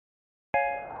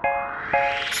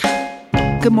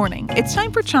Good morning. It's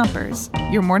time for Chompers,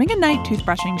 your morning and night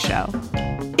toothbrushing show.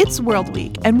 It's World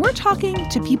Week, and we're talking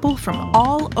to people from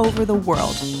all over the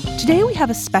world. Today we have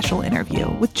a special interview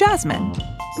with Jasmine.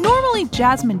 Normally,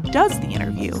 Jasmine does the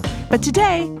interview, but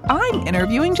today I'm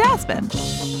interviewing Jasmine.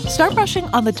 Start brushing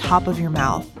on the top of your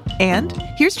mouth. And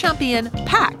here's champion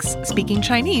Pax speaking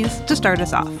Chinese to start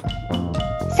us off.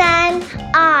 3、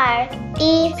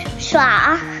2、1，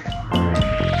耍。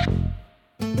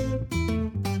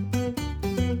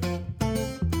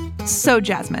So,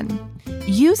 Jasmine,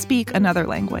 you speak another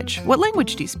language. What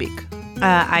language do you speak?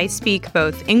 I speak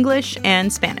both English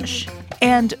and Spanish.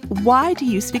 And why do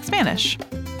you speak Spanish?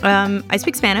 I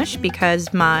speak Spanish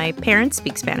because my parents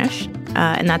speak Spanish,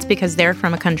 and that's because they're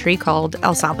from a country called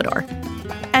El Salvador.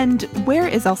 And where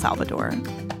is El Salvador?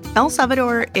 El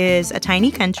Salvador is a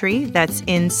tiny country that's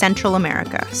in Central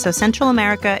America. So Central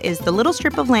America is the little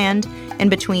strip of land in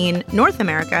between North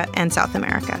America and South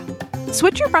America.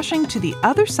 Switch your brushing to the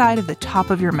other side of the top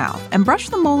of your mouth and brush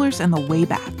the molars in the way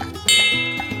back.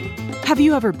 Have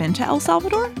you ever been to El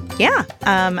Salvador? Yeah,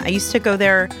 I used to go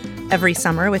there every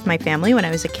summer with my family when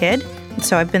I was a kid,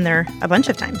 so I've been there a bunch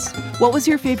of times. What was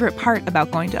your favorite part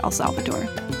about going to El Salvador?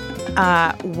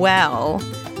 Well,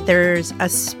 there's a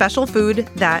special food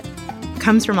that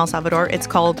comes from El Salvador. It's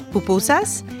called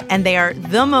pupusas, and they are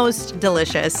the most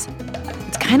delicious.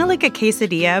 It's kind of like a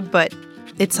quesadilla, but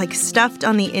it's like stuffed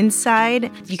on the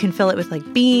inside. You can fill it with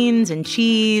like beans and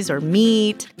cheese or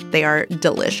meat. They are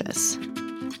delicious.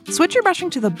 Switch your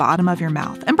brushing to the bottom of your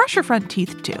mouth and brush your front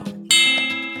teeth too.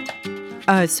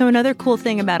 So another cool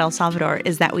thing about El Salvador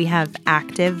is that we have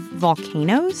active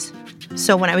volcanoes.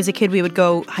 So when I was a kid, we would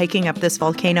go hiking up this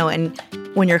volcano, and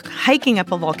when you're hiking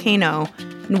up a volcano,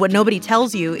 what nobody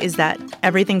tells you is that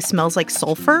everything smells like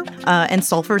sulfur, and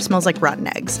sulfur smells like rotten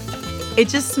eggs. It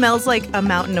just smells like a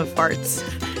mountain of farts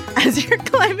as you're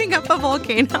climbing up a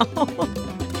volcano.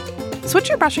 Switch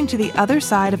your brushing to the other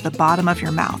side of the bottom of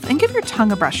your mouth and give your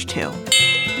tongue a brush too.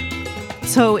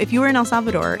 So if you were in El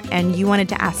Salvador and you wanted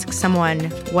to ask someone,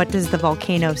 what does the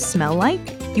volcano smell like?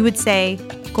 You would say,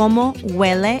 ¿Cómo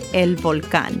huele el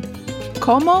volcán?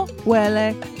 ¿Cómo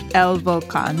huele el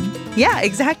volcán? Yeah,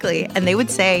 exactly. And they would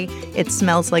say, it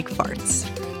smells like farts.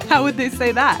 How would they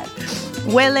say that?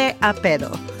 Huele a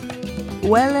pedo.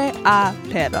 Huele a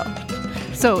pedo.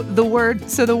 So the word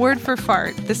for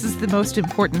fart, this is the most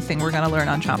important thing we're going to learn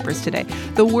on Chompers today.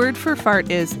 The word for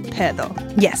fart is pedo.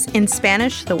 Yes, in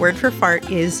Spanish, the word for fart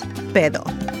is pedo.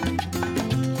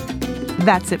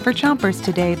 That's it for Chompers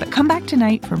today, but come back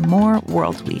tonight for more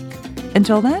World Week.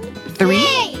 Until then, 3,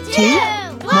 2,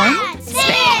 1,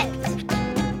 spit!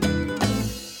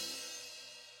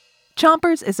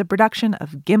 Chompers is a production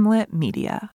of Gimlet Media.